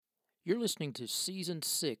You're listening to Season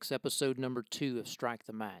 6, Episode number 2 of Strike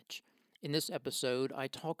the Match. In this episode, I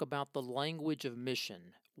talk about the language of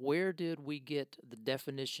mission. Where did we get the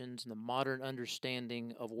definitions and the modern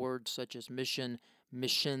understanding of words such as mission,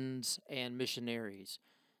 missions, and missionaries?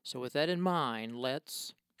 So with that in mind,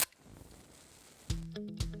 let's...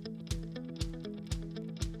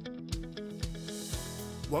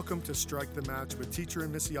 Welcome to Strike the Match with teacher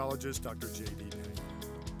and missiologist Dr. J.D. Payne.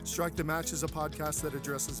 Strike the Match is a podcast that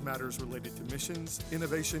addresses matters related to missions,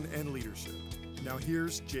 innovation, and leadership. Now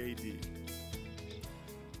here's J.D.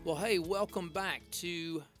 Well, hey, welcome back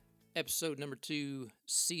to episode number 2,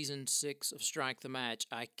 season 6 of Strike the Match.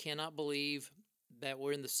 I cannot believe that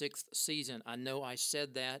we're in the 6th season. I know I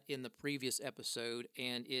said that in the previous episode,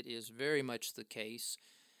 and it is very much the case.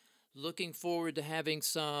 Looking forward to having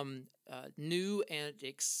some new and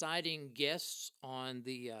exciting guests on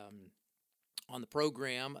the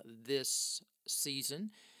program this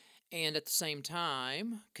season, and at the same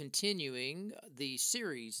time continuing the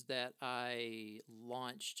series that I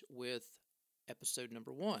launched with episode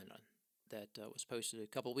number 1 that was posted a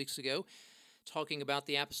couple of weeks ago, talking about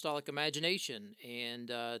the apostolic imagination. And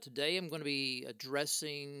today I'm going to be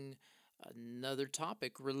addressing another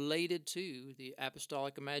topic related to the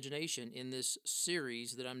apostolic imagination in this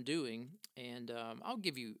series that I'm doing. And I'll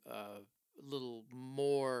give you a little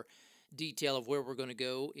more detail of where we're going to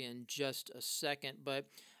go in just a second. But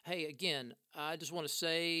hey, again, I just want to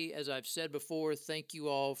say, as I've said before, thank you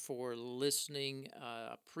all for listening.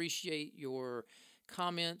 Appreciate your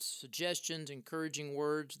comments, suggestions, encouraging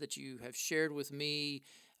words that you have shared with me,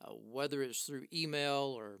 whether it's through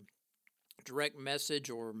email or direct message,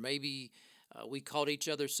 or maybe we called each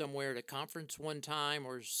other somewhere at a conference one time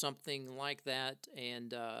or something like that.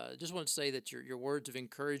 And just want to say that your words of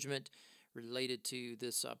encouragement related to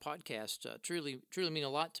this podcast truly mean a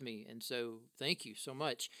lot to me. And so thank you so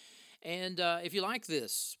much. And if you like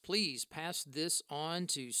this, please pass this on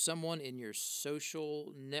to someone in your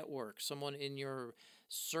social network, someone in your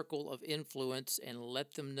circle of influence, and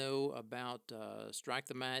let them know about Strike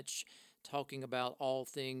the Match, talking about all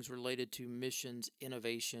things related to missions,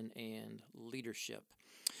 innovation, and leadership.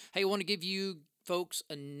 Hey, I want to give you folks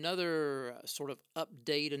another sort of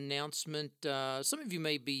update announcement. Some of you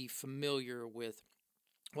may be familiar with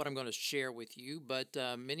what I'm going to share with you, but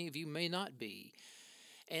many of you may not be.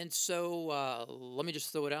 And so let me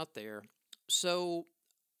just throw it out there. So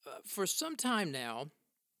for some time now,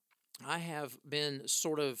 I have been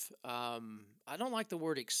sort of, I don't like the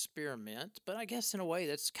word experiment, but I guess in a way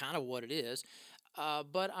that's kind of what it is.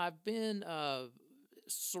 But I've been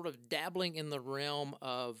sort of dabbling in the realm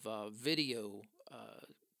of video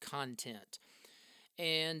content.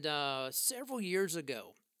 And several years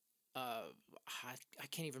ago, I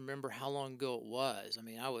can't even remember how long ago it was. I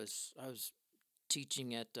mean, I was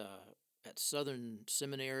teaching at Southern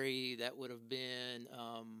Seminary. That would have been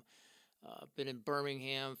been in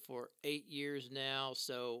Birmingham for 8 years now.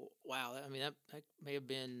 So wow, I mean that may have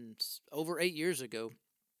been over 8 years ago.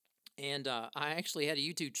 And I actually had a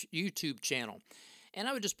YouTube channel, and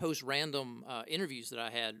I would just post random interviews that I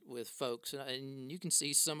had with folks, and you can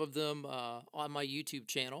see some of them on my YouTube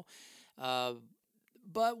channel.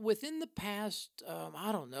 But within the past,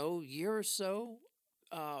 I don't know, year or so,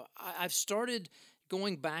 I've started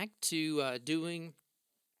going back to doing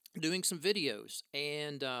some videos,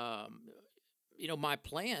 and my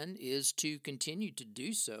plan is to continue to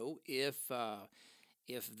do so if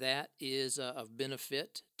that is of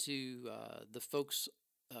benefit to the folks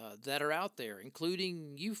that are out there,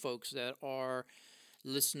 including you folks that are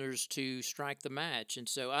listeners to Strike the Match. And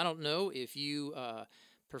so I don't know if you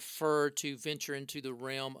prefer to venture into the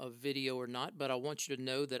realm of video or not, but I want you to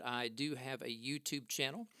know that I do have a YouTube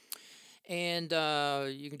channel, and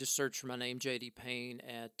you can just search for my name, J.D. Payne,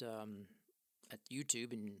 at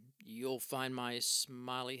YouTube, and you'll find my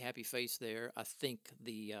smiley, happy face there. I think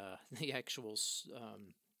the actual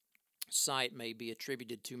site may be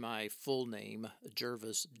attributed to my full name,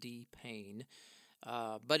 Jervis D. Payne.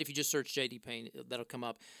 But if you just search J.D. Payne, that'll come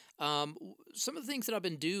up. Some of the things that I've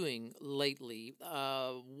been doing lately,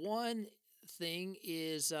 one thing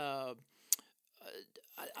is I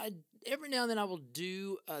every now and then I will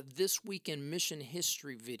do This Week in Mission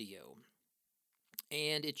History video.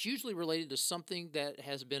 And it's usually related to something that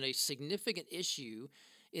has been a significant issue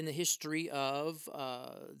in the history of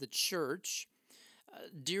the church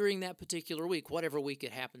during that particular week, whatever week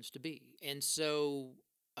it happens to be. And so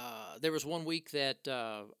there was one week that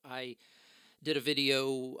I did a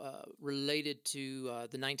video related to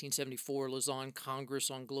the 1974 Lausanne Congress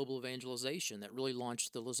on Global Evangelization that really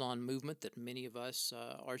launched the Lausanne movement that many of us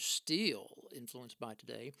are still influenced by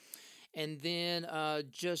today. And then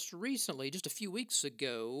just recently, just a few weeks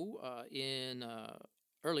ago, in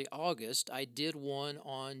early August, I did one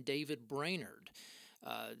on David Brainerd.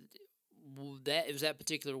 Uh, that it was that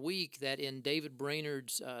particular week that in David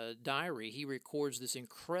Brainerd's diary, he records this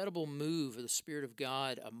incredible move of the Spirit of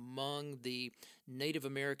God among the Native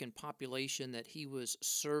American population that he was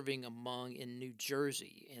serving among in New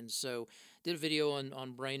Jersey. And so, did a video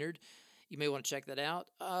on Brainerd. You may want to check that out.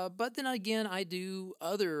 But then again, I do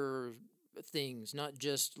other things, not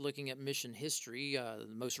just looking at mission history. The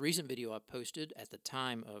most recent video I posted at the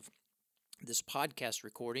time of this podcast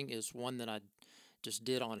recording is one that I just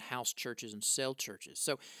did on house churches and cell churches.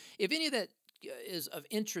 So if any of that is of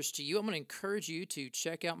interest to you, I'm going to encourage you to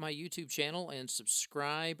check out my YouTube channel and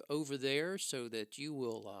subscribe over there so that you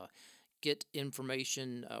will get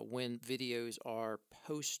information when videos are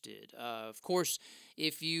posted. Of course,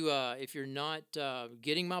 if you're not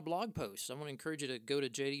getting my blog posts, I want to encourage you to go to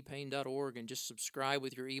jdpayne.org and just subscribe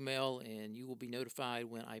with your email, and you will be notified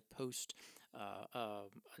when I post a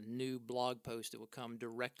new blog post that will come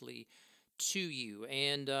directly to you.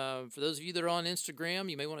 And for those of you that are on Instagram,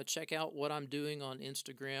 you may want to check out what I'm doing on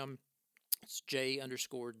Instagram. It's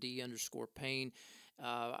J_D_Payne.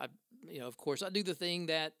 Of course, I do the thing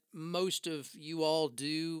that most of you all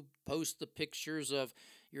do: post the pictures of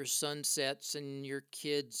your sunsets and your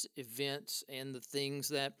kids' events and the things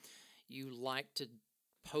that you like to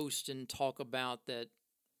post and talk about. That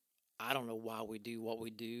I don't know why we do what we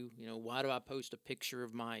do. Why do I post a picture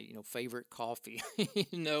of my favorite coffee?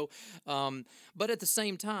 But at the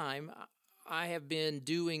same time, I have been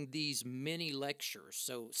doing these mini lectures,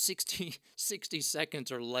 so 60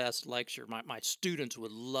 seconds or less lecture. My students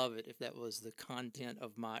would love it if that was the content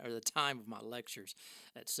of the time of my lectures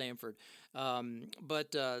at Samford.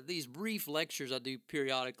 But these brief lectures I do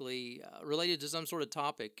periodically related to some sort of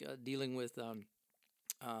topic dealing with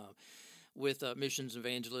missions,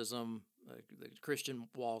 evangelism, the Christian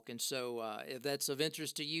walk. And so if that's of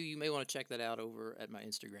interest to you, you may want to check that out over at my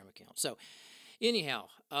Instagram account. So anyhow,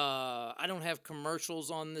 I don't have commercials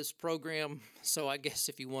on this program, so I guess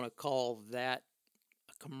if you want to call that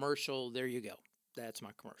a commercial, there you go. That's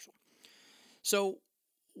my commercial. So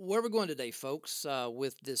where we're going today, folks,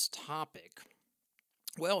 with this topic,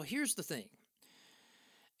 well, here's the thing.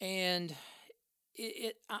 And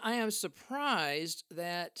I am surprised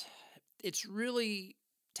that it's really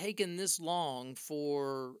taken this long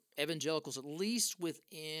for evangelicals, at least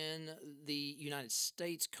within the United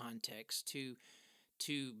States context, to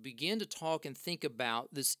begin to talk and think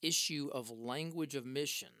about this issue of language of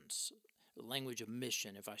mission,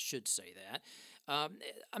 if I should say that.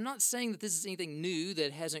 I'm not saying that this is anything new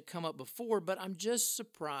that hasn't come up before, but I'm just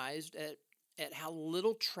surprised at how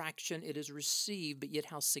little traction it has received, but yet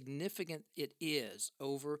how significant it is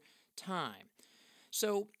over time.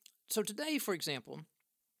 So today, for example,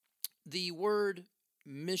 the word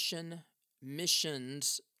mission,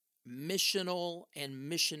 missions, missional, and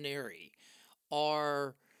missionary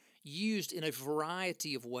are used in a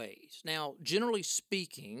variety of ways. Now, generally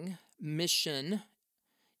speaking, mission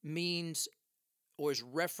means or is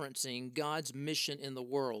referencing God's mission in the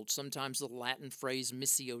world. Sometimes the Latin phrase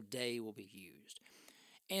missio Dei will be used.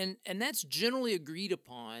 And that's generally agreed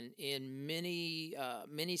upon in many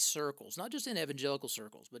circles, not just in evangelical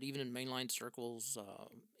circles, but even in mainline circles,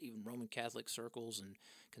 even Roman Catholic circles and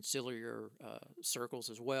conciliar circles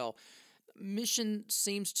as well. Mission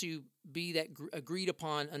seems to be that agreed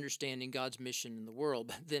upon understanding God's mission in the world.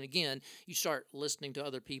 But then again, you start listening to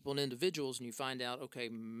other people and individuals and you find out, okay,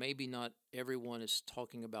 maybe not everyone is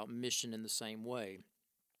talking about mission in the same way.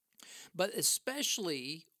 But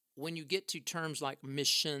especially when you get to terms like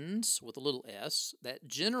missions with a little s, that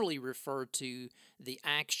generally refer to the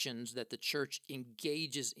actions that the church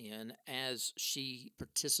engages in as she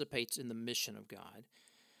participates in the mission of God.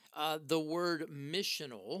 The word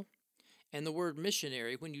missional and the word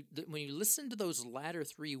missionary, when you listen to those latter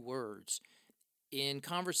three words in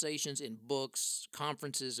conversations, in books,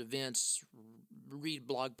 conferences, events, read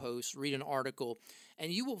blog posts, read an article,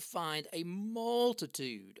 and you will find a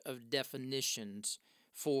multitude of definitions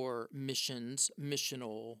for missions,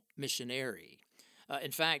 missional, missionary.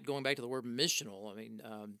 In fact, going back to the word missional,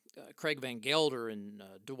 Craig Van Gelder and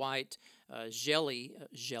Dwight Shelley,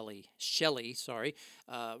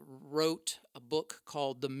 wrote a book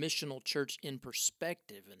called The Missional Church in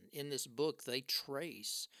Perspective. And in this book, they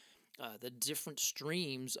trace the different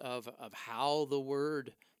streams of how the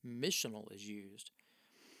word missional is used.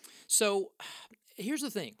 So here's the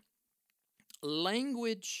thing.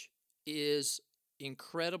 Language is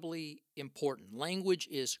incredibly important. Language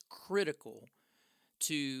is critical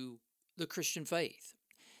to the Christian faith.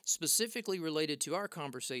 Specifically related to our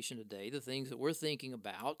conversation today, the things that we're thinking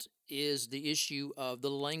about is the issue of the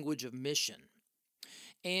language of mission.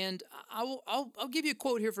 And I'll give you a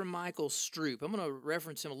quote here from Michael Stroop. I'm going to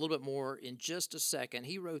reference him a little bit more in just a second.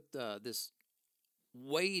 He wrote this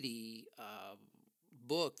weighty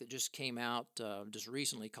book that just came out just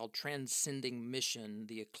recently called Transcending Mission,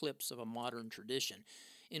 The Eclipse of a Modern Tradition,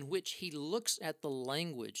 in which he looks at the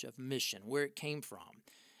language of mission, where it came from.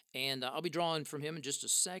 And I'll be drawing from him in just a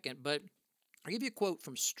second, but I'll give you a quote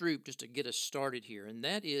from Stroop just to get us started here, and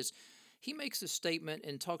that is, he makes a statement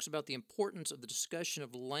and talks about the importance of the discussion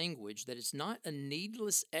of language, that it's not a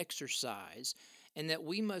needless exercise, and that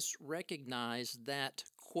we must recognize that,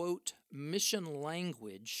 quote, mission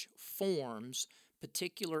language forms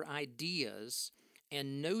particular ideas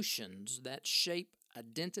and notions that shape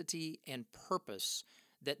identity and purpose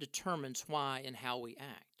that determines why and how we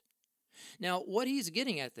act. Now, what he's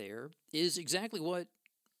getting at there is exactly what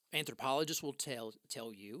anthropologists will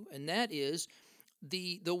tell you, and that is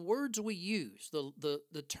the words we use,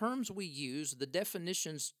 the terms we use, the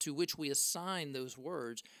definitions to which we assign those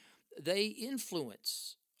words, they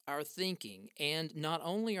influence our thinking, and not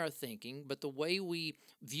only our thinking, but the way we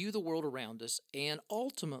view the world around us, and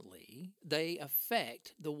ultimately they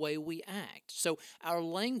affect the way we act. So our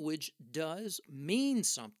language does mean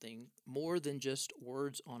something more than just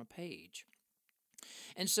words on a page.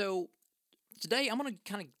 And so today I'm going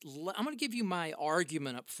to give you my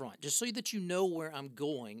argument up front, just so that you know where I'm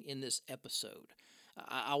going in this episode.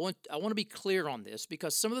 I want to be clear on this,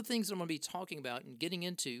 because some of the things that I'm going to be talking about and getting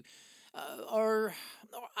into are,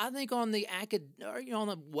 I think, on the on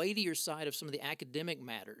the weightier side of some of the academic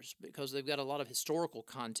matters, because they've got a lot of historical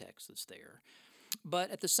context that's there.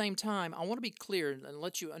 But at the same time, I want to be clear and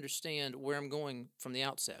let you understand where I'm going from the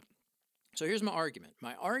outset. So here's my argument.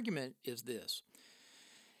 My argument is this.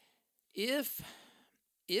 If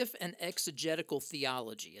an exegetical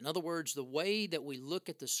theology, in other words, the way that we look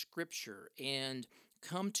at the Scripture and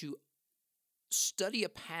come to study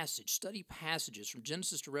passages from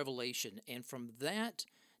Genesis to Revelation, and from that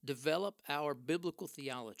develop our biblical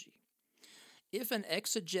theology. If an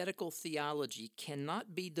exegetical theology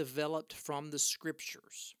cannot be developed from the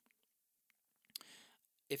Scriptures,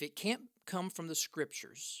 if it can't come from the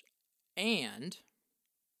Scriptures, and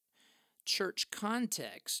church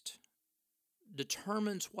context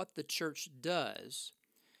determines what the church does,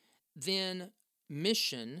 then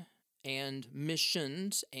mission and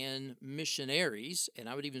missions and missionaries, and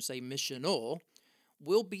I would even say missional,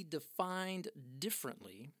 will be defined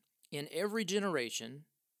differently in every generation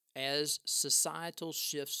as societal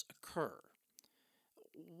shifts occur.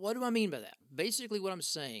 What do I mean by that? Basically, what I'm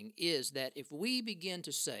saying is that if we begin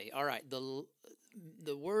to say, all right,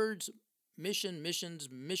 the words mission, missions,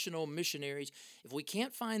 missional, missionaries, if we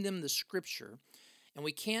can't find them in the Scripture, and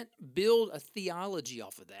we can't build a theology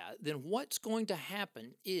off of that, then what's going to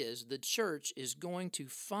happen is the church is going to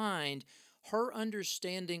find her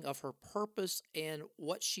understanding of her purpose and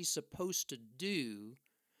what she's supposed to do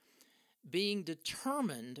being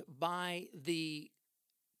determined by the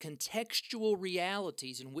contextual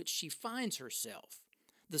realities in which she finds herself,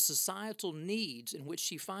 the societal needs in which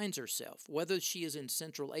she finds herself, whether she is in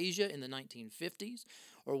Central Asia in the 1950s,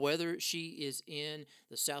 or whether she is in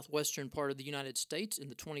the southwestern part of the United States in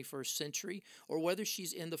the 21st century, or whether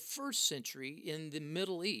she's in the first century in the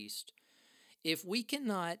Middle East. If we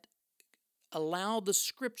cannot allow the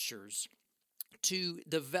Scriptures to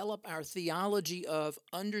develop our theology of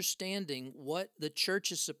understanding what the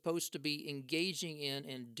church is supposed to be engaging in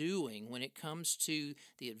and doing when it comes to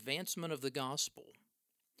the advancement of the gospel,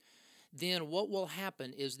 then what will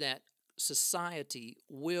happen is that society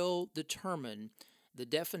will determine the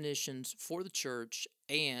definitions for the church,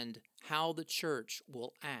 and how the church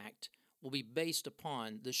will act will be based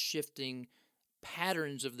upon the shifting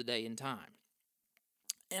patterns of the day and time.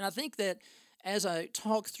 And I think that as I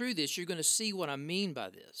talk through this, you're going to see what I mean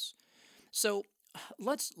by this. So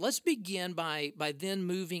let's begin by then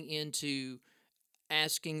moving into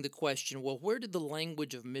asking the question, well, where did the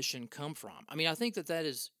language of mission come from? I mean, I think that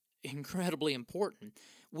is incredibly important.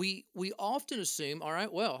 We often assume, all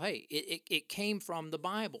right, well, hey, it came from the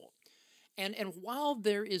Bible. And while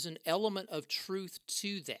there is an element of truth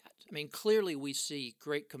to that, I mean, clearly we see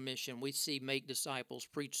Great Commission, we see make disciples,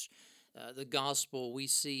 preach the gospel, we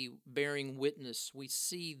see bearing witness, we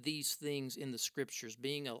see these things in the Scriptures,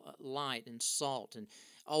 being a light and salt, and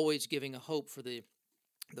always giving a hope for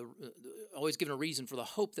always giving a reason for the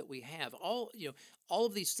hope that we have. All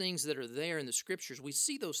of these things that are there in the Scriptures, we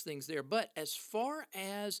see those things there. But as far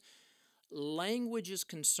as language is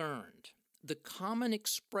concerned, the common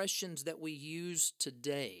expressions that we use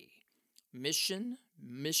today missions,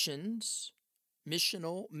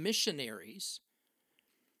 missionaries,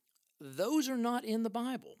 those are not in the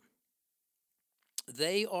Bible.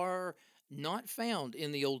 They are not found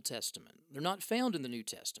in the Old Testament. They're not found in the New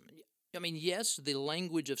Testament. I mean, yes, the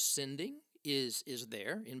language of sending is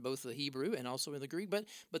there in both the Hebrew and also in the Greek,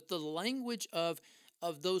 but the language of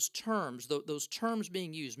those terms, those terms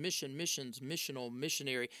being used, mission, missions, missional,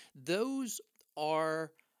 missionary, those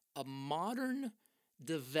are a modern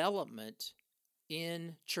development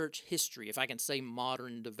in church history, if I can say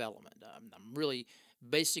modern development. I'm really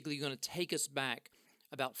basically going to take us back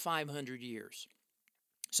about 500 years.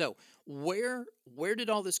 So where did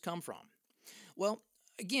all this come from? Well,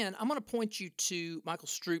 again, I'm going to point you to Michael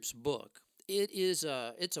Stroop's book. It's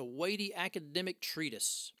a weighty academic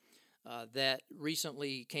treatise that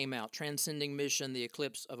recently came out, Transcending Mission, The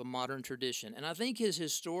Eclipse of a Modern Tradition. And I think his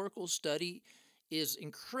historical study is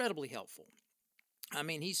incredibly helpful. I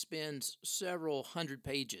mean, he spends several hundred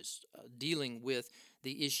pages dealing with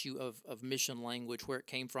the issue of mission language, where it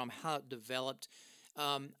came from, how it developed.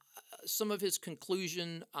 Some of his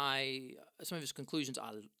conclusions I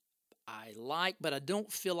like, but I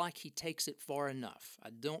don't feel like he takes it far enough. I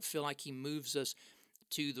don't feel like he moves us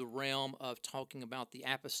to the realm of talking about the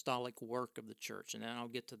apostolic work of the church, and then I'll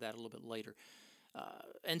get to that a little bit later.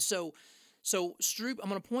 And so Stroop, I'm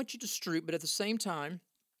going to point you to Stroop, but at the same time,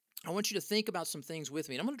 I want you to think about some things with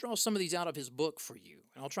me. And I'm going to draw some of these out of his book for you,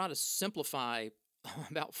 and I'll try to simplify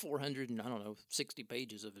about 460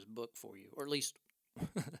 pages of his book for you, or at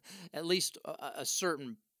least a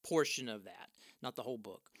certain portion of that, not the whole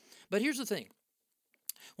book. But here's the thing.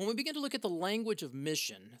 When we begin to look at the language of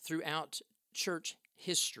mission throughout church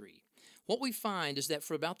history, what we find is that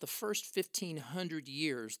for about the first 1,500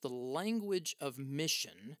 years, the language of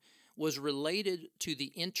mission was related to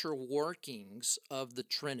the interworkings of the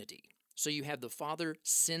Trinity. So you have the Father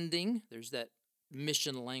sending, there's that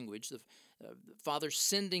mission language, the Father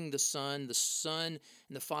sending the Son and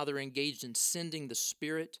the Father engaged in sending the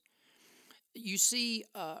Spirit. You see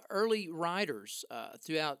early writers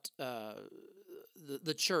throughout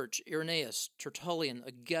the church, Irenaeus, Tertullian,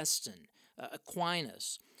 Augustine,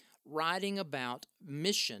 Aquinas, writing about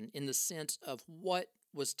mission in the sense of what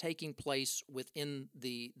was taking place within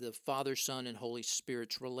the Father, Son, and Holy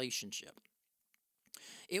Spirit's relationship.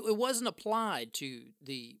 It wasn't applied to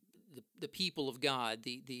the people of God,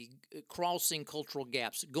 the crossing cultural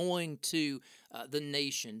gaps, going to the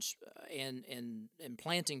nations and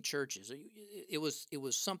planting churches. It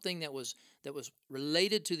was something that was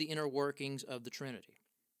related to the inner workings of the Trinity.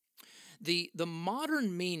 The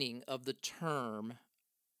modern meaning of the term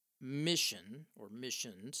mission or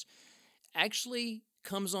missions actually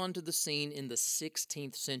comes onto the scene in the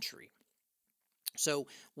 16th century. So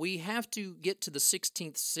we have to get to the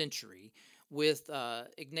 16th century with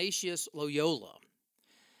Ignatius Loyola,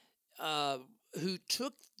 who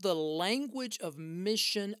took the language of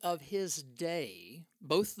mission of his day,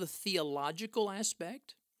 both the theological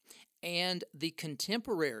aspect and the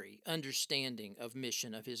contemporary understanding of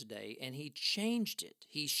mission of his day, and he changed it.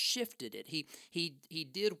 He shifted it. He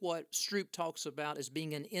did what Stroop talks about as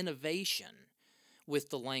being an innovation with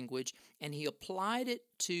the language, and he applied it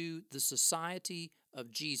to the Society of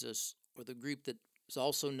Jesus, or the group that is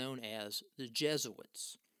also known as the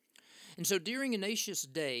Jesuits. And so during Ignatius'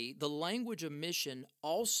 day, the language of mission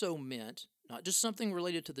also meant not just something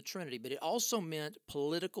related to the Trinity, but it also meant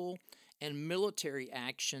political and military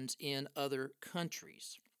actions in other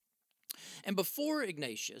countries. And before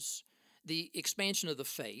Ignatius, the expansion of the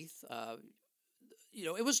faith,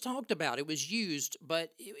 it was talked about, it was used,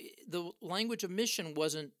 but the language of mission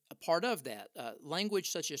wasn't a part of that.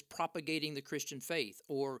 Language such as propagating the Christian faith,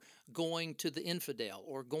 or going to the infidel,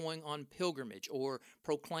 or going on pilgrimage, or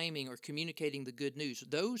proclaiming or communicating the good news.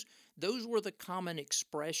 Those were the common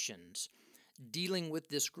expressions dealing with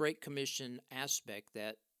this Great Commission aspect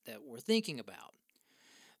that we're thinking about.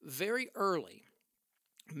 Very early,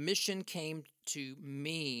 mission came to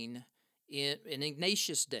mean in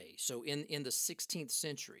Ignatius' day, so in the 16th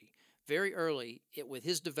century, very early, with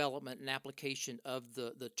his development and application of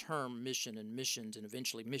the term mission and missions and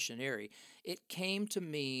eventually missionary, it came to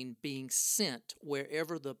mean being sent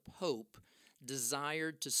wherever the Pope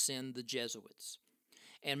desired to send the Jesuits.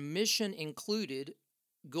 And mission included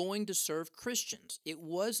going to serve Christians. It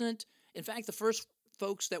wasn't, in fact, the first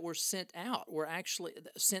folks that were sent out were actually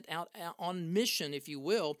sent out on mission, if you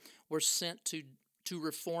will, were sent to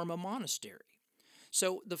reform a monastery.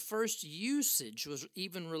 So the first usage was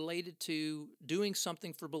even related to doing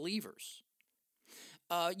something for believers.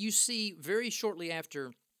 You see, very shortly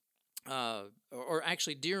after, or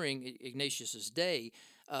actually during Ignatius' day,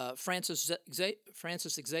 Francis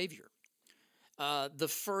Xavier The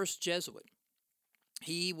first Jesuit.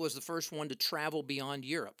 He was the first one to travel beyond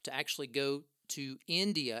Europe, to actually go to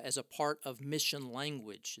India as a part of mission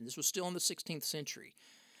language. And this was still in the 16th century.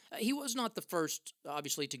 He was not the first,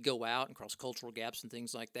 obviously, to go out and cross cultural gaps and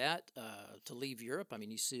things like that, to leave Europe. I mean,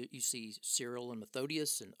 you see Cyril and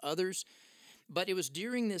Methodius and others. But it was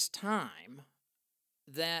during this time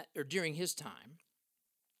during his time,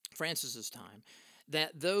 Francis's time,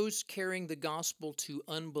 that those carrying the gospel to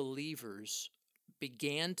unbelievers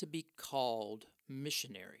began to be called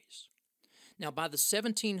missionaries. Now, by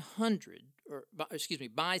 1700,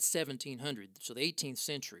 so the 18th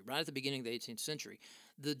century, right at the beginning of the 18th century,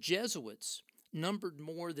 the Jesuits numbered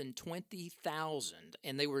more than 20,000,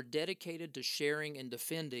 and they were dedicated to sharing and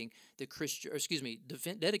defending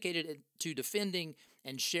dedicated to defending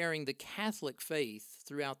and sharing the Catholic faith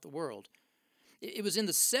throughout the world. It was in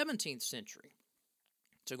the 17th century.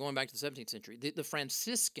 So going back to the 17th century, the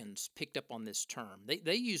Franciscans picked up on this term.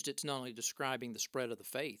 They used it to not only describing the spread of the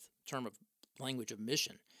faith, term of language of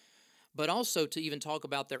mission, but also to even talk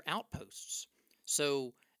about their outposts.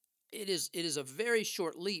 So it is a very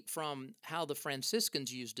short leap from how the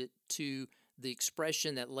Franciscans used it to the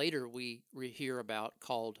expression that later we hear about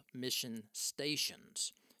called mission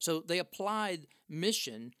stations. So they applied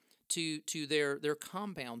mission to their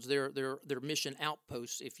compounds, their mission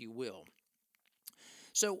outposts, if you will.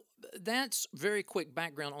 So that's very quick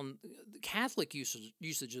background on the Catholic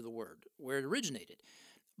usage of the word, where it originated.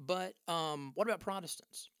 But what about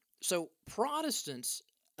Protestants? So Protestants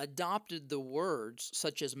adopted the words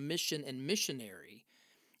such as mission and missionary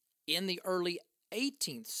in the early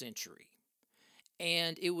 18th century,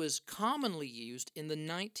 and it was commonly used in the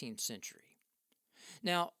 19th century.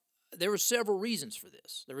 Now, there were several reasons for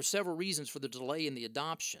this. There were several reasons for the delay in the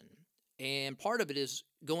adoption. And part of it is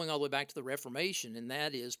going all the way back to the Reformation, and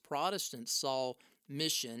that is Protestants saw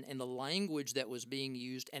mission and the language that was being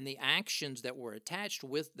used and the actions that were attached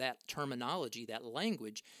with that terminology, that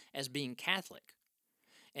language, as being Catholic.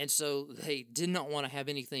 And so they did not want to have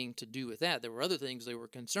anything to do with that. There were other things they were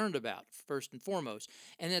concerned about, first and foremost.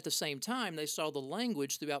 And at the same time, they saw the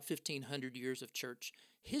language throughout 1,500 years of church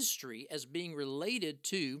history as being related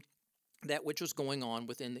to that which was going on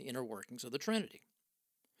within the inner workings of the Trinity.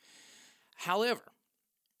 However,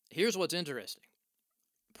 here's what's interesting.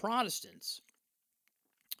 Protestants,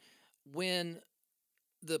 when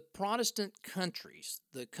the Protestant countries,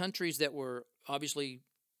 the countries that were obviously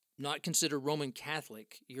not considered Roman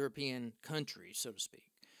Catholic European countries, so to speak,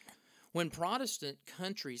 when Protestant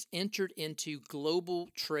countries entered into global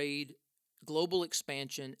trade, global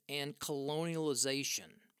expansion, and colonialization,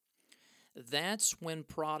 that's when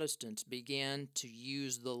Protestants began to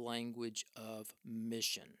use the language of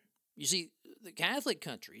mission. You see, the Catholic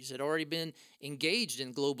countries had already been engaged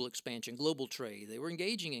in global expansion, global trade. They were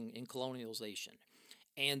engaging in colonialization,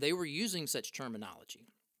 and they were using such terminology.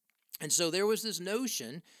 And so there was this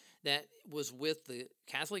notion that was with the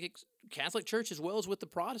Catholic Church as well as with the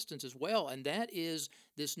Protestants as well, and that is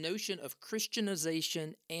this notion of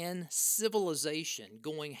Christianization and civilization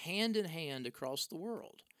going hand in hand across the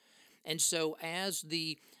world. And so as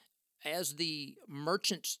the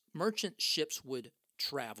merchant ships would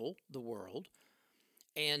travel the world,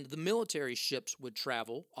 and the military ships would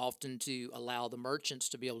travel, often to allow the merchants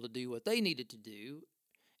to be able to do what they needed to do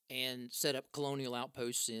and set up colonial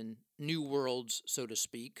outposts in new worlds, so to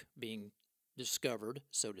speak, being discovered,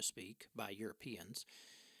 so to speak, by Europeans.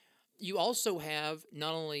 You also have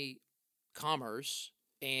not only commerce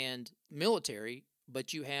and military,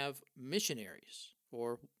 but you have missionaries,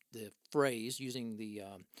 or the phrase using the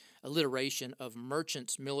alliteration of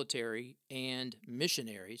merchants, military, and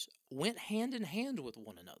missionaries went hand in hand with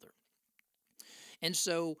one another. And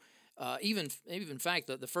so even in fact,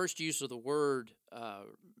 the first use of the word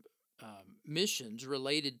missions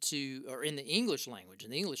related to, or in the English language,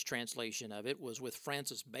 in the English translation of it, was with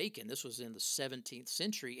Francis Bacon. This was in the 17th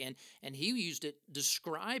century, and he used it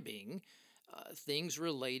describing things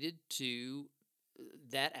related to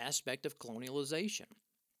that aspect of colonialization.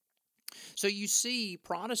 So you see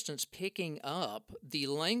Protestants picking up the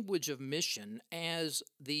language of mission as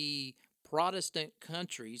the Protestant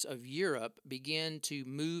countries of Europe begin to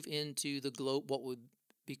move into the what would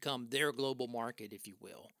become their global market, if you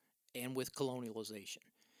will, and with colonialization.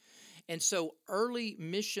 And so early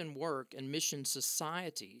mission work and mission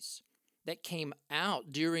societies that came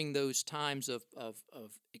out during those times of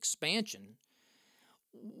expansion,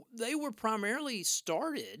 they were primarily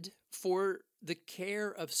started for the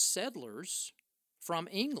care of settlers from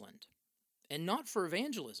England and not for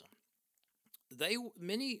evangelism.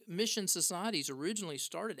 Many mission societies originally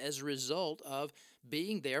started as a result of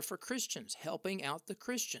being there for Christians, helping out the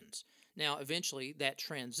Christians. Now, eventually that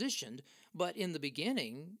transitioned, but in the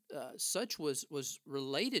beginning, such was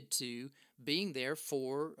related to being there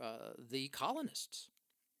for the colonists.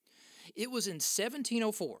 It was in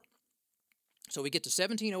 1704. So we get to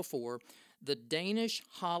 1704, the Danish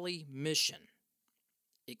Holly Mission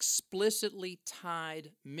explicitly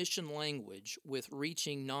tied mission language with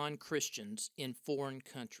reaching non-Christians in foreign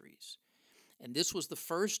countries. And this was the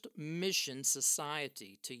first mission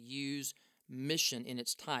society to use mission in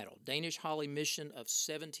its title, Danish Holly Mission of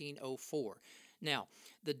 1704. Now,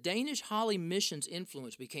 the Danish Holly Mission's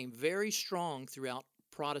influence became very strong throughout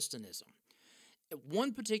Protestantism.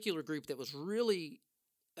 One particular group that was really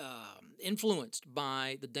influenced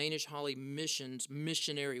by the Danish Holly Mission's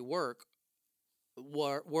missionary work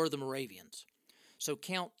were the Moravians. So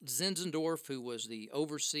Count Zinzendorf, who was the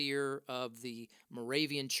overseer of the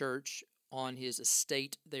Moravian church on his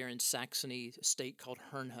estate there in Saxony, a state called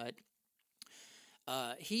Herrnhut,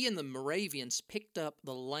 he and the Moravians picked up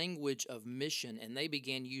the language of mission, and they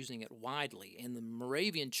began using it widely. And the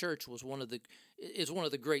Moravian Church is one of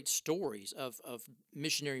the great stories of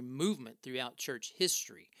missionary movement throughout church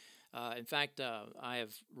history. In fact, I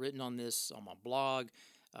have written on this on my blog.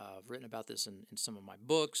 I've written about this in some of my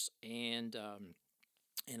books, and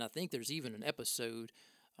I think there's even an episode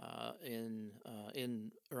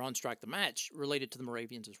on Strike the Match related to the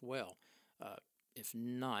Moravians as well. If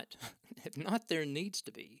not, there needs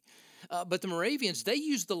to be. But the Moravians, they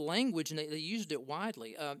used the language and they used it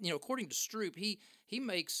widely. According to Stroop, he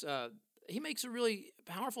makes a really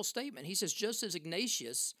powerful statement. He says, just as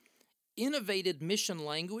Ignatius innovated mission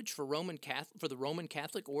language for the Roman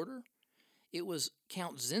Catholic order, it was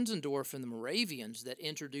Count Zinzendorf and the Moravians that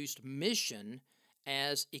introduced mission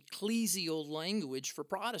as ecclesial language for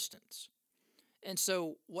Protestants. And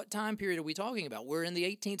so, what time period are we talking about? We're in the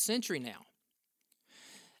 18th century now.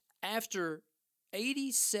 After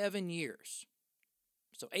 87 years,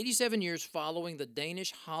 so 87 years following the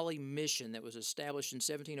Danish Holly Mission that was established in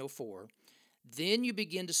 1704, then you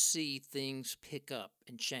begin to see things pick up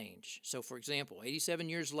and change. So, for example, 87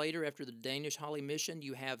 years later, after the Danish Holly Mission,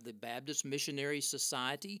 you have the Baptist Missionary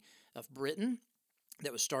Society of Britain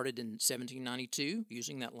that was started in 1792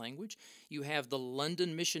 using that language. You have the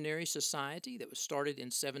London Missionary Society that was started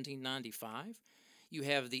in 1795. You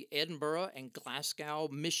have the Edinburgh and Glasgow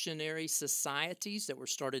Missionary Societies that were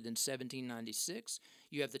started in 1796.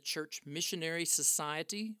 You have the Church Missionary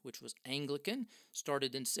Society, which was Anglican,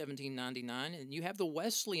 started in 1799. And you have the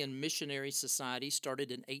Wesleyan Missionary Society,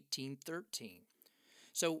 started in 1813.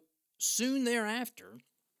 So soon thereafter,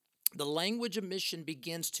 the language of mission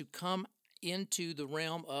begins to come into the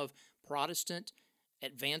realm of Protestant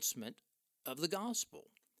advancement of the gospel.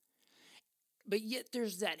 But yet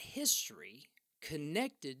there's that history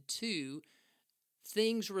connected to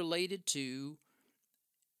things related to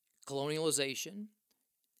colonialization,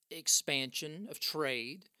 expansion of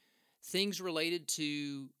trade, things related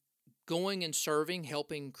to going and serving,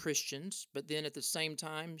 helping Christians, but then at the same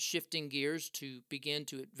time shifting gears to begin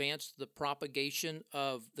to advance the propagation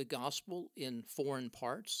of the gospel in foreign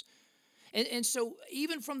parts. And so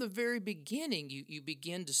even from the very beginning, you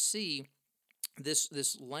begin to see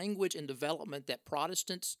this language and development that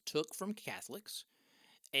Protestants took from Catholics,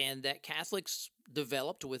 and that Catholics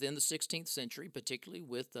developed within the 16th century, particularly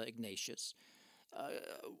with Ignatius,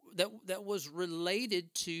 that was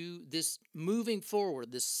related to this moving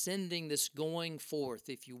forward, this sending, this going forth,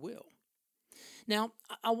 if you will. Now,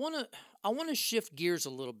 I want to shift gears a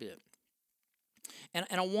little bit, and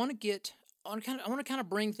I want to kind of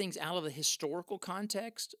bring things out of the historical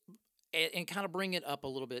context and kind of bring it up a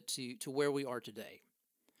little bit to where we are today.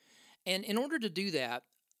 And in order to do that,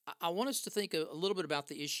 I want us to think a little bit about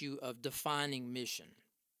the issue of defining mission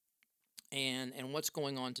and what's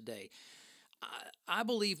going on today. I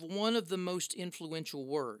believe one of the most influential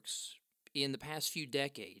works in the past few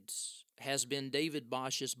decades has been David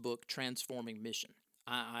Bosch's book, Transforming Mission.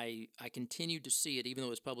 I continue to see it, even though it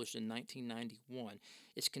was published in 1991.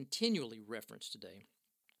 It's continually referenced today.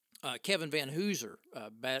 Kevin Van Hooser,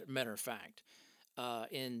 matter of fact,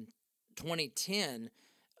 in 2010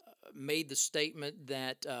 made the statement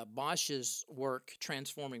that Bosch's work,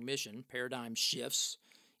 Transforming Mission, Paradigm Shifts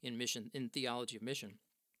in Theology of Mission,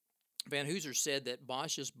 Van Hooser said that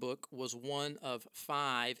Bosch's book was one of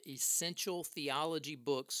 5 essential theology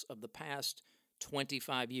books of the past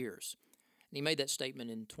 25 years. And he made that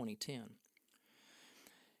statement in 2010.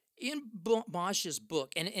 In Bosch's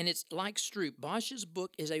book, and it's like Stroop, Bosch's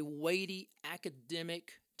book is a weighty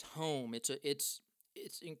academic tome. It's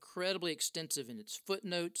incredibly extensive in its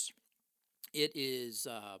footnotes. It is,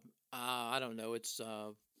 it's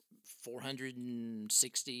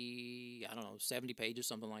 460, I don't know, 70 pages,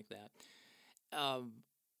 something like that.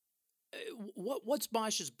 What's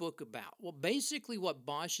Bosch's book about? Well, basically what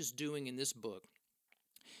Bosch is doing in this book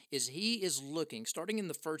is he is looking, starting in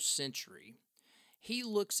the first century, he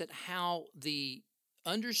looks at how the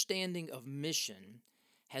understanding of mission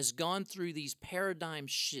has gone through these paradigm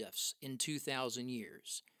shifts in 2,000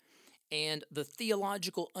 years. And the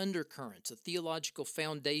theological undercurrents, the theological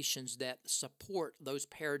foundations that support those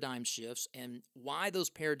paradigm shifts and why those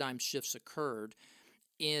paradigm shifts occurred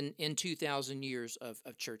in 2,000 years of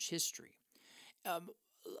church history.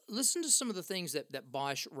 Listen to some of the things that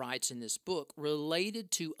Bosch writes in this book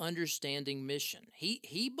related to understanding mission.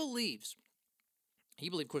 He believes,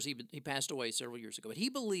 of course, he passed away several years ago, but he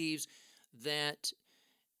believes that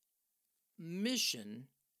mission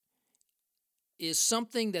is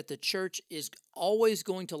something that the church is always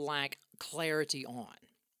going to lack clarity on.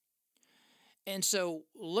 And so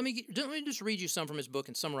let me just read you some from his book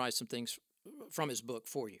and summarize some things from his book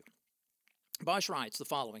for you. Bosch writes the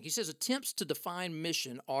following. He says, attempts to define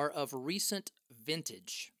mission are of recent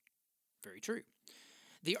vintage. Very true.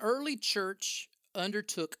 The early church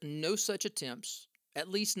undertook no such attempts, at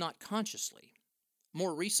least not consciously.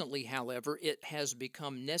 More recently, however, it has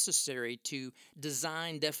become necessary to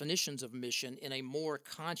design definitions of mission in a more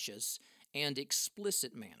conscious and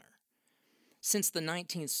explicit manner. Since the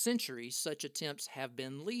 19th century, such attempts have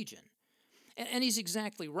been legion. And he's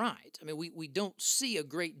exactly right. I mean, we don't see a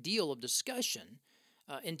great deal of discussion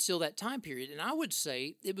until that time period. And I would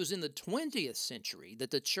say it was in the 20th century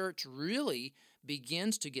that the church really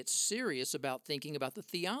begins to get serious about thinking about the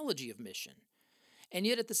theology of mission. And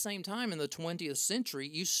yet at the same time, in the 20th century,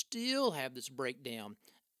 you still have this breakdown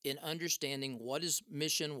in understanding what is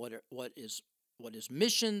mission, what is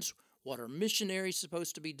missions, what are missionaries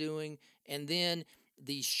supposed to be doing, and then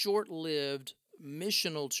the short-lived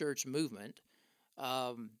missional church movement,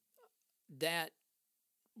 that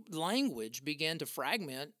language began to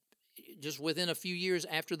fragment just within a few years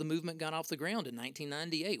after the movement got off the ground in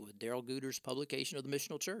 1998 with Darrell Guter's publication of the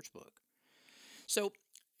Missional Church book. So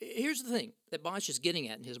here's the thing that Bosch is getting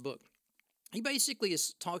at in his book. He basically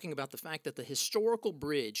is talking about the fact that the historical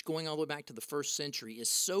bridge going all the way back to the first century is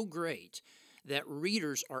so great that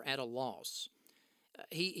readers are at a loss.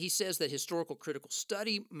 He says that historical critical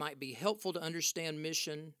study might be helpful to understand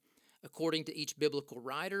mission according to each biblical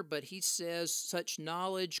writer, but he says such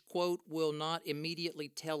knowledge, quote, will not immediately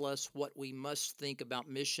tell us what we must think about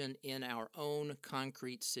mission in our own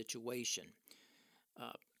concrete situation,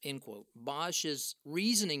 end quote. Bosch's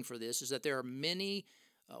reasoning for this is that there are many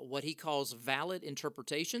what he calls valid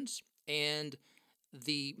interpretations, and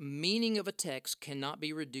the meaning of a text cannot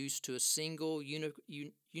be reduced to a single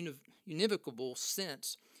univocable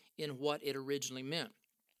sense in what it originally meant.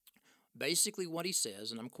 Basically what he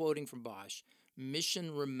says, and I'm quoting from Bosch,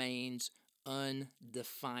 mission remains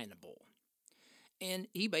undefinable. And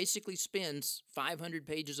he basically spends 500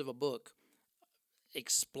 pages of a book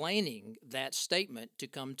explaining that statement to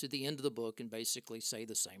come to the end of the book and basically say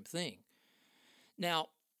the same thing. Now,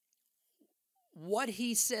 what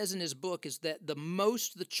he says in his book is that the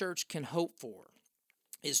most the church can hope for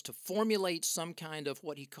is to formulate some kind of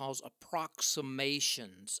what he calls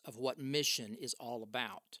approximations of what mission is all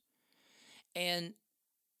about. And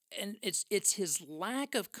it's his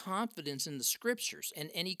lack of confidence in the scriptures, and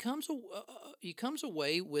he comes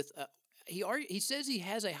away with he says he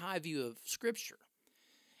has a high view of scripture,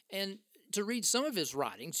 and to read some of his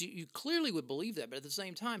writings, you clearly would believe that, but at the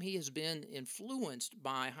same time, he has been influenced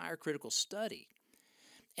by higher critical study,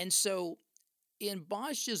 and so in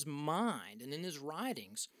Bosch's mind and in his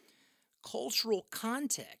writings, cultural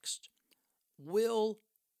context will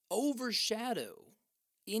overshadow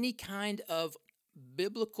any kind of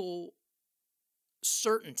biblical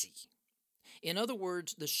certainty. In other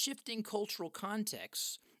words, the shifting cultural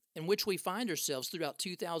contexts in which we find ourselves throughout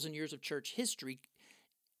 2,000 years of church history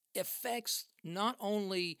affects not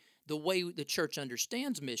only the way the church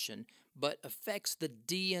understands mission, but affects the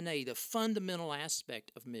DNA, the fundamental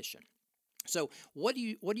aspect of mission. So what do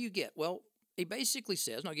you get? Well, he basically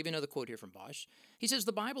says, and I'll give you another quote here from Bosch. He says,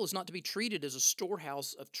 the Bible is not to be treated as a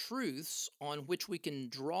storehouse of truths on which we can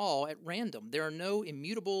draw at random. There are no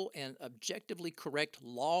immutable and objectively correct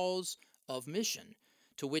laws of mission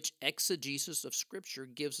to which exegesis of Scripture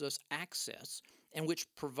gives us access and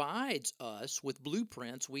which provides us with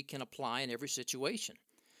blueprints we can apply in every situation.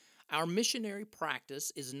 Our missionary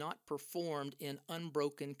practice is not performed in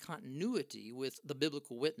unbroken continuity with the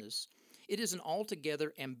biblical witness. It is an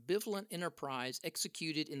altogether ambivalent enterprise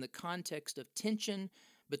executed in the context of tension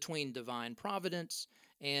between divine providence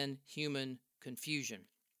and human confusion.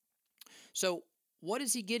 So what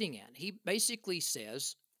is he getting at? He basically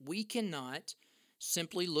says we cannot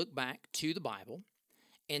simply look back to the Bible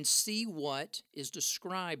and see what is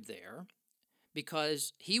described there,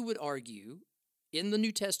 because he would argue in the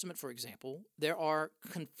New Testament, for example, there are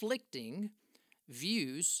conflicting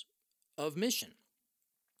views of mission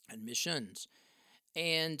and missions.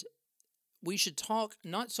 And we should talk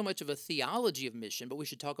not so much of a theology of mission, but we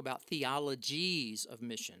should talk about theologies of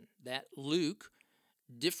mission. That Luke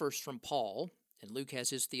differs from Paul, and Luke has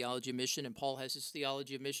his theology of mission, and Paul has his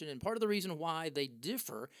theology of mission. And part of the reason why they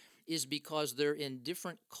differ is because they're in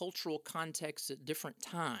different cultural contexts at different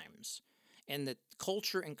times. And the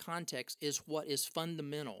culture and context is what is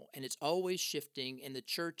fundamental, and it's always shifting, and the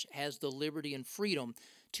church has the liberty and freedom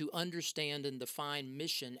to understand and define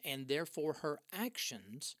mission, and therefore her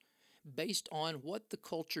actions based on what the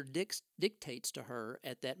culture dictates to her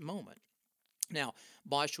at that moment. Now,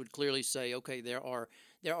 Bosch would clearly say, okay,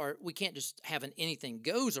 we can't just have an anything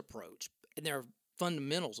goes approach, and there are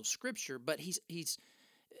fundamentals of Scripture, but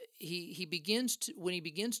he begins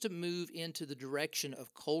to move into the direction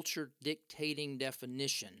of culture dictating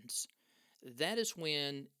definitions. That is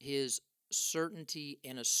when his certainty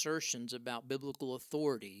and assertions about biblical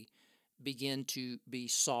authority begin to be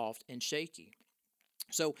soft and shaky.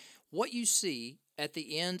 So what you see at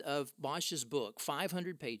the end of Bosch's book,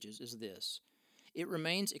 500 pages, is this. It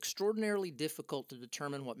remains extraordinarily difficult to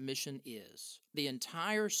determine what mission is. This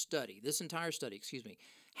entire study,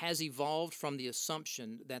 has evolved from the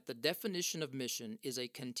assumption that the definition of mission is a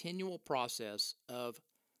continual process of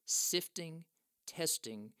sifting,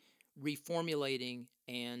 testing, reformulating,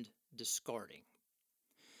 and discarding.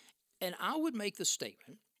 And I would make the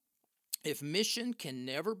statement, if mission can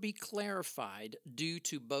never be clarified due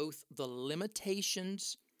to both the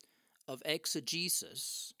limitations of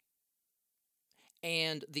exegesis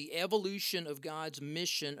and the evolution of God's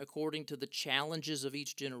mission according to the challenges of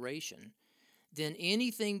each generation, then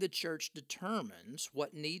anything the church determines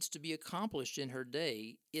what needs to be accomplished in her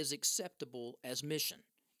day is acceptable as mission.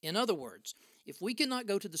 In other words, if we cannot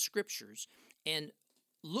go to the Scriptures and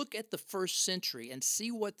look at the first century and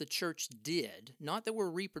see what the church did, not that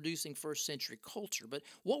we're reproducing first century culture, but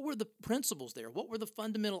what were the principles there? What were the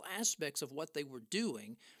fundamental aspects of what they were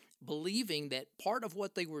doing, believing that part of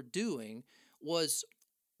what they were doing was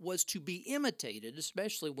to be imitated,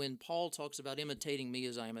 especially when Paul talks about imitating me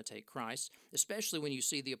as I imitate Christ, especially when you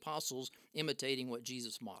see the apostles imitating what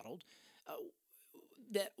Jesus modeled.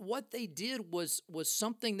 That what they did was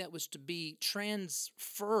something that was to be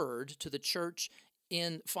transferred to the church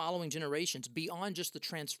in following generations beyond just the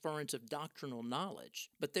transference of doctrinal knowledge.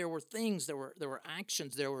 But there were things, there were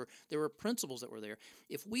actions, there were principles that were there.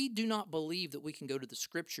 If we do not believe that we can go to the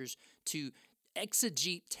Scriptures to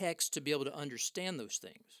exegete text to be able to understand those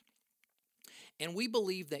things, and we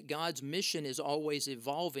believe that God's mission is always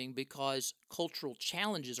evolving because cultural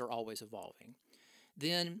challenges are always evolving,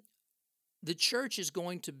 then the church is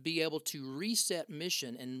going to be able to reset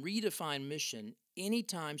mission and redefine mission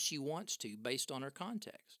anytime she wants to based on her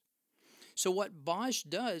context. So what Bosch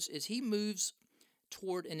does is he moves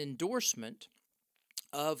toward an endorsement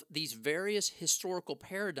of these various historical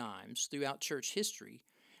paradigms throughout church history,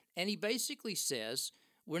 and he basically says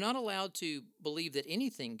we're not allowed to believe that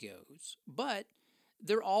anything goes, but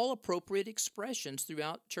they're all appropriate expressions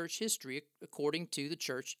throughout church history according to the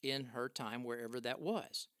church in her time, wherever that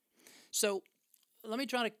was. So let me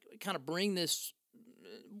try to kind of bring this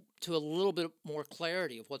to a little bit more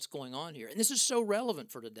clarity of what's going on here. And this is so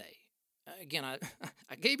relevant for today. Again, I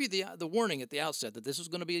gave you the warning at the outset that this is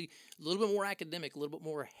going to be a little bit more academic, a little bit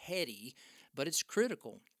more heady, but it's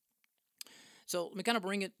critical. So let me kind of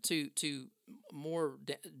bring it to more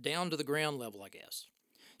down to the ground level, I guess.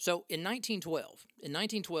 So in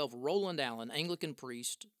 1912, Roland Allen, Anglican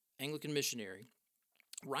priest, Anglican missionary,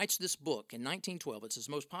 writes this book in 1912. It's his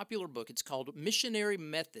most popular book. It's called Missionary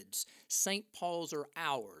Methods, St. Paul's or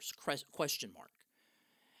Ours, ?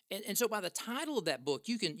 And so by the title of that book,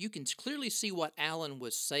 you can clearly see what Allen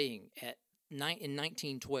was saying in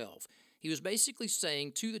 1912. He was basically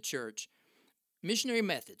saying to the church, missionary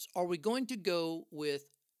methods, are we going to go with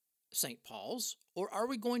St. Paul's or are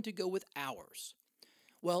we going to go with ours?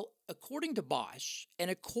 Well, according to Bosch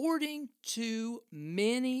and according to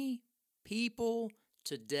many people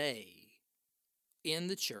today in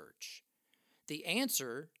the church, the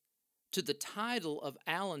answer to the title of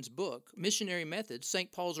Allen's book, Missionary Methods,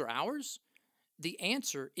 St. Paul's or Ours, the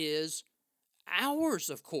answer is ours,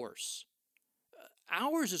 of course.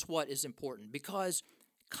 Ours is what is important because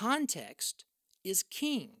context is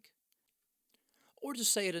king. Or to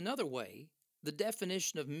say it another way, the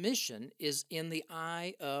definition of mission is in the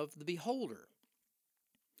eye of the beholder.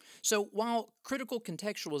 So while critical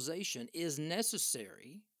contextualization is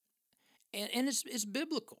necessary, and it's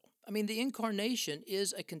biblical, I mean, the incarnation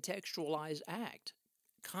is a contextualized act.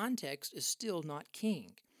 Context is still not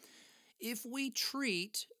king. If we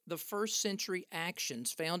treat the first century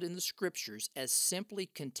actions found in the scriptures as simply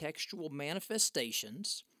contextual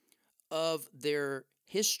manifestations of their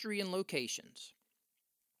history and locations,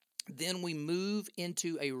 then we move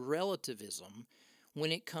into a relativism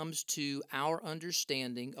when it comes to our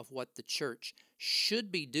understanding of what the church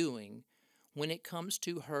should be doing when it comes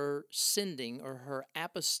to her sending or her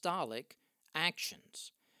apostolic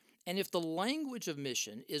actions. And if the language of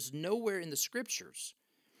mission is nowhere in the scriptures,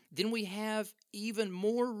 then we have even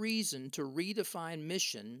more reason to redefine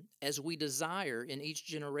mission as we desire in each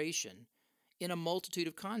generation in a multitude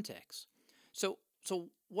of contexts. So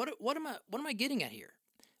what am I getting at here?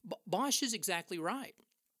 Bosch is exactly right.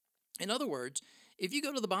 In other words, if you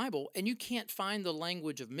go to the Bible and you can't find the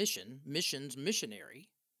language of missions, missionary,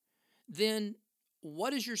 then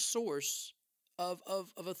what is your source of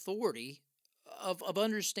authority, of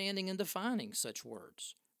understanding and defining such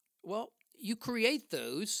words? Well, you create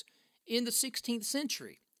those in the 16th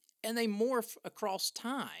century, and they morph across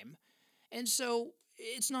time, and so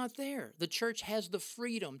it's not there. The church has the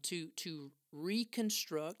freedom to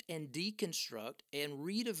reconstruct and deconstruct and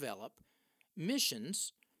redevelop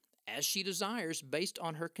missions as she desires based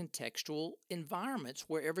on her contextual environments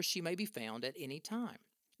wherever she may be found at any time.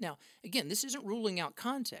 Now, again, this isn't ruling out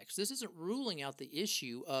context. This isn't ruling out the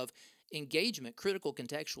issue of engagement, critical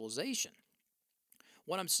contextualization.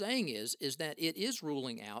 What I'm saying is that it is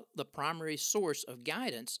ruling out the primary source of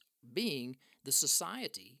guidance being the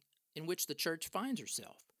society in which the church finds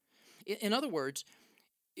herself. In other words,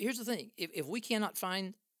 here's the thing. If we cannot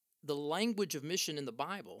find the language of mission in the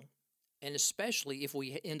Bible, and especially if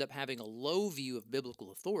we end up having a low view of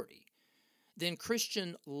biblical authority, then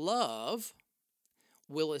Christian love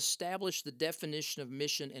will establish the definition of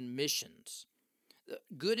mission and missions.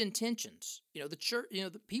 Good intentions. The church,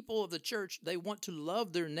 the people of the church, they want to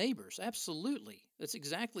love their neighbors. Absolutely. That's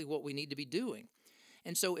exactly what we need to be doing.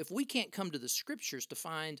 And so if we can't come to the scriptures to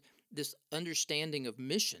find this understanding of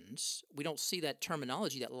missions, we don't see that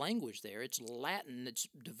terminology, that language there. It's Latin. It's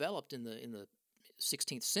developed in the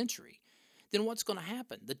 16th century. Then what's going to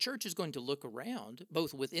happen? The church is going to look around,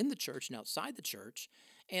 both within the church and outside the church,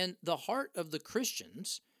 and the heart of the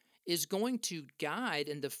Christians is going to guide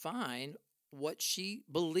and define what she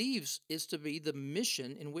believes is to be the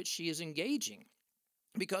mission in which she is engaging.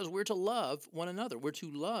 Because we're to love one another. We're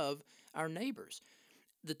to love our neighbors.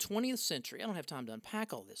 The 20th century, I don't have time to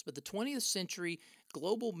unpack all this, but the 20th century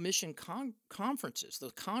global mission conferences,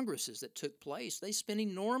 the congresses that took place, they spent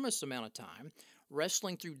enormous amount of time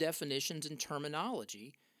wrestling through definitions and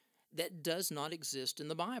terminology that does not exist in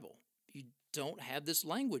the Bible. You don't have this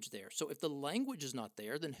language there. So if the language is not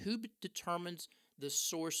there, then who determines the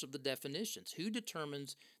source of the definitions? Who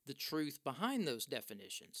determines the truth behind those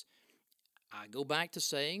definitions? I go back to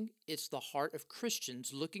saying it's the heart of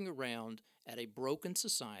Christians looking around at a broken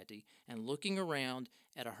society and looking around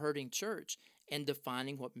at a hurting church and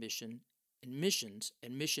defining what mission and missions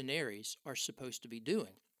and missionaries are supposed to be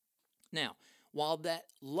doing. Now, while that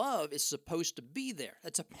love is supposed to be there,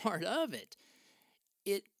 that's a part of it,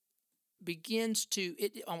 it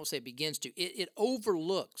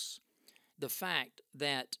overlooks the fact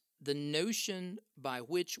that the notion by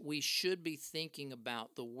which we should be thinking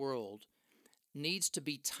about the world needs to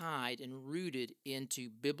be tied and rooted into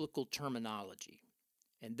biblical terminology,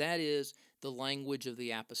 and that is the language of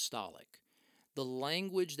the apostolic. The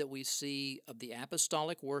language that we see of the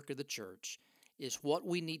apostolic work of the church is what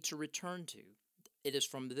we need to return to. It is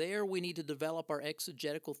from there we need to develop our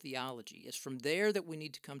exegetical theology. It's from there that we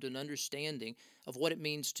need to come to an understanding of what it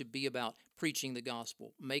means to be about preaching the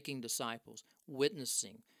gospel, making disciples,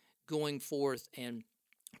 witnessing, going forth and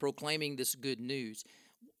proclaiming this good news.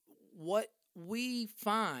 What we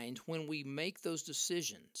find when we make those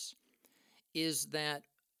decisions is that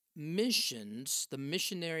missions, the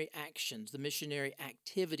missionary actions, the missionary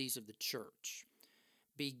activities of the church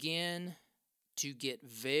begin to get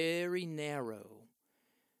very narrow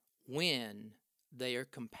when they are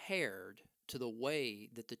compared to the way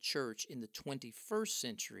that the church in the 21st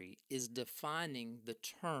century is defining the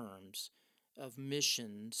terms of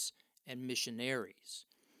missions and missionaries.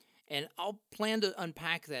 And I'll plan to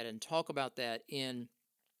unpack that and talk about that in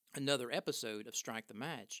another episode of Strike the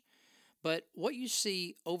Match. But what you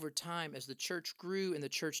see over time as the church grew and the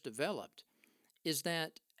church developed is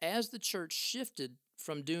that as the church shifted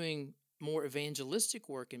from doing more evangelistic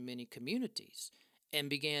work in many communities and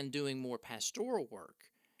began doing more pastoral work,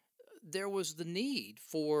 there was the need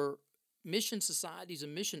for mission societies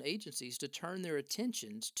and mission agencies to turn their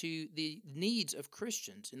attentions to the needs of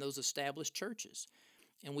Christians in those established churches.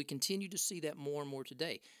 And we continue to see that more and more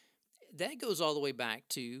today. That goes all the way back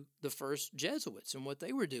to the first Jesuits and what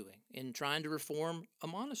they were doing in trying to reform a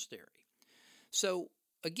monastery. So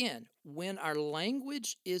again, when our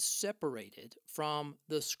language is separated from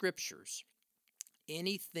the scriptures,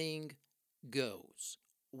 anything goes.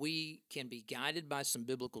 We can be guided by some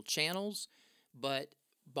biblical channels, but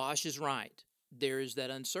Bosch is right. There is that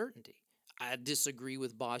uncertainty. I disagree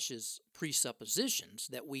with Bosch's presuppositions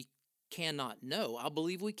that we cannot know. I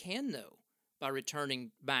believe we can know by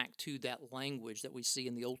returning back to that language that we see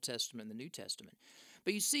in the Old Testament and the New Testament.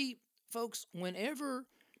 But you see, folks, whenever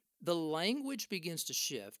the language begins to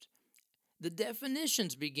shift, the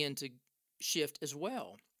definitions begin to shift as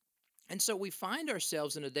well. And so we find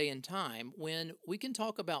ourselves in a day and time when we can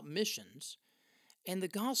talk about missions and the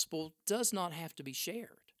gospel does not have to be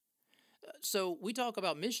shared. So we talk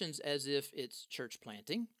about missions as if it's church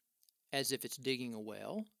planting, as if it's digging a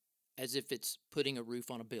well, as if it's putting a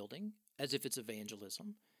roof on a building, as if it's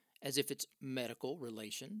evangelism, as if it's medical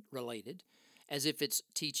related, as if it's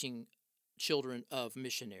teaching children of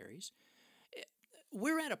missionaries.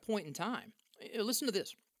 We're at a point in time, listen to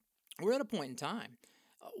this, we're at a point in time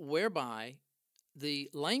whereby the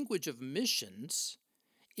language of missions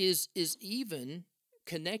is even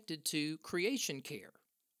connected to creation care.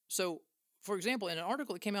 So, for example, in an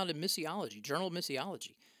article that came out in Missiology, Journal of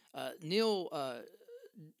Missiology, Neil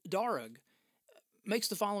Darug makes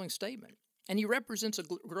the following statement, and he represents a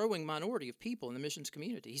growing minority of people in the missions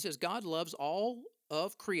community. He says, God loves all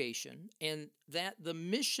of creation, and that the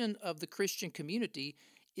mission of the Christian community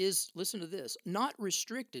is, listen to this, not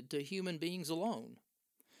restricted to human beings alone.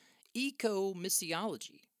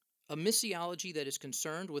 Eco-missiology, a missiology that is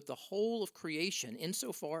concerned with the whole of creation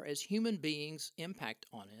insofar as human beings' impact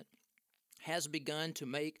on it, has begun to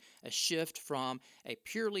make a shift from a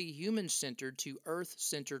purely human-centered to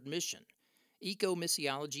earth-centered mission.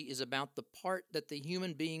 Eco-missiology is about the part that the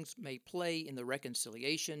human beings may play in the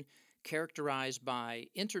reconciliation characterized by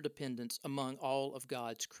interdependence among all of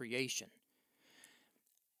God's creation.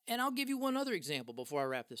 And I'll give you one other example before I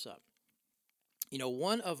wrap this up. You know,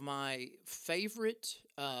 one of my favorite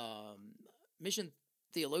mission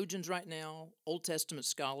theologians right now, Old Testament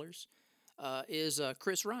scholars, is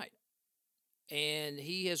Chris Wright. And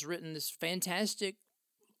he has written this fantastic,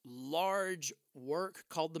 large work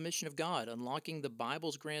called The Mission of God, Unlocking the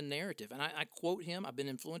Bible's Grand Narrative. And I quote him. I've been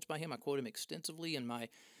influenced by him. I quote him extensively in my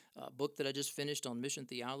book that I just finished on mission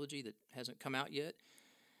theology that hasn't come out yet.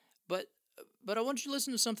 But I want you to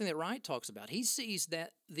listen to something that Wright talks about. He sees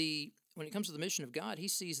that when it comes to the mission of God, he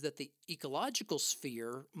sees that the ecological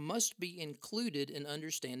sphere must be included in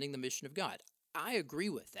understanding the mission of God. I agree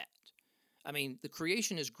with that. I mean, the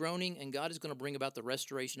creation is groaning, and God is going to bring about the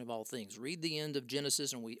restoration of all things. Read the end of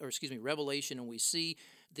Genesis, Revelation, and we see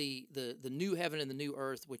the new heaven and the new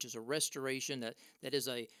earth, which is a restoration that is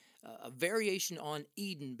a variation on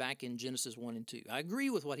Eden back in Genesis 1 and 2. I agree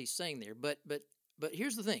with what he's saying there, but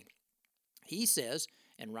here's the thing. He says,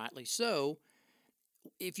 and rightly so,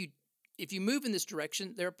 if you move in this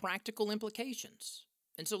direction, there are practical implications.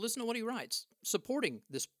 And so listen to what he writes, supporting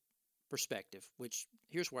this perspective, which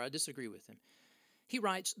here's where I disagree with him. He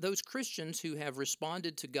writes, those Christians who have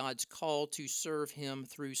responded to God's call to serve him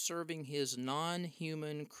through serving his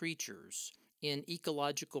non-human creatures in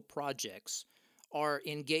ecological projects are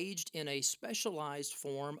engaged in a specialized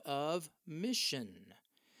form of mission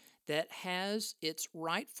that has its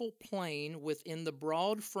rightful plane within the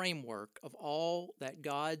broad framework of all that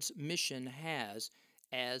God's mission has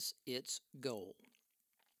as its goal.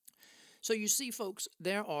 So you see, folks,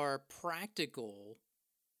 there are practical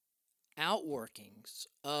outworkings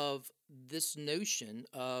of this notion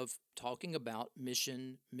of talking about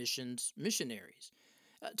missionaries,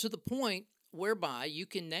 to the point whereby you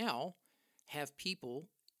can now have people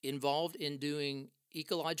involved in doing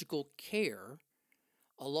ecological care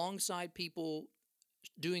alongside people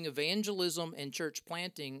doing evangelism and church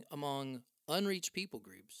planting among unreached people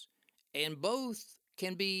groups, and both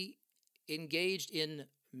can be engaged in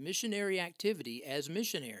missionary activity as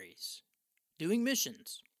missionaries, doing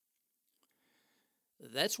missions.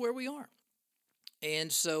 That's where we are.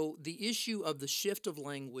 And so the issue of the shift of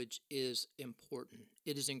language is important.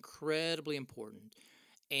 It is incredibly important.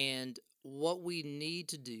 And what we need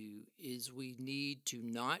to do is we need to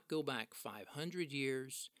not go back 500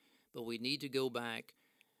 years, but we need to go back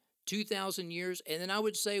 2,000 years, and then I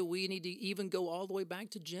would say we need to even go all the way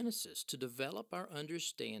back to Genesis to develop our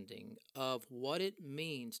understanding of what it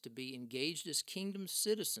means to be engaged as kingdom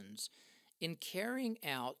citizens in carrying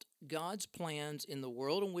out God's plans in the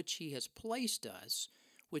world in which He has placed us,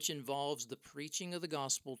 which involves the preaching of the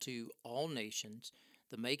gospel to all nations,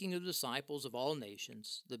 the making of disciples of all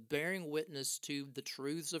nations, the bearing witness to the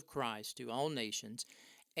truths of Christ to all nations,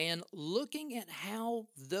 and looking at how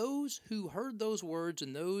those who heard those words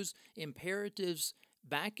and those imperatives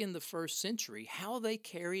back in the first century, how they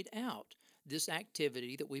carried out this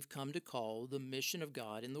activity that we've come to call the mission of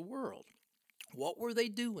God in the world. What were they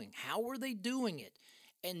doing? How were they doing it?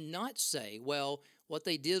 And not say, well, what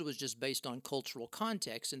they did was just based on cultural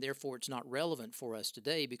context, and therefore it's not relevant for us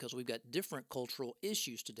today because we've got different cultural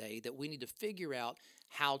issues today that we need to figure out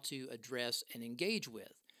how to address and engage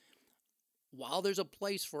with. While there's a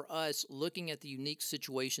place for us looking at the unique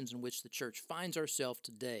situations in which the church finds ourselves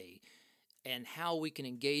today and how we can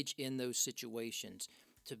engage in those situations,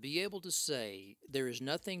 to be able to say there is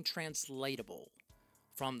nothing translatable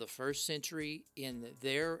from the first century in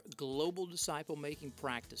their global disciple-making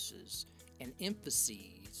practices and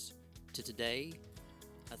emphases to today,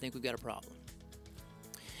 I think we've got a problem.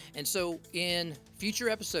 And so in future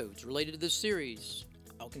episodes related to this series,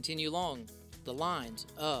 I'll continue along the lines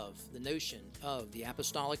of the notion of the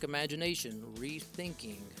apostolic imagination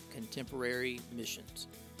rethinking contemporary missions.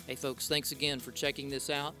 Hey folks, thanks again for checking this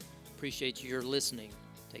out. Appreciate your listening.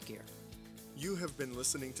 Take care. You have been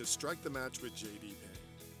listening to Strike the Match with J.D. Payne.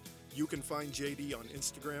 You can find JD on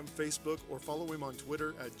Instagram, Facebook, or follow him on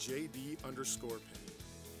Twitter at JD_Payne.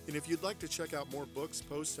 And if you'd like to check out more books,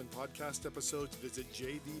 posts, and podcast episodes, visit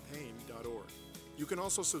jdpayne.org. You can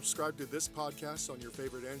also subscribe to this podcast on your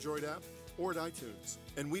favorite Android app or at iTunes.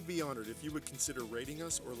 And we'd be honored if you would consider rating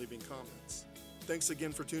us or leaving comments. Thanks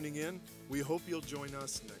again for tuning in. We hope you'll join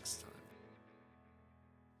us next time.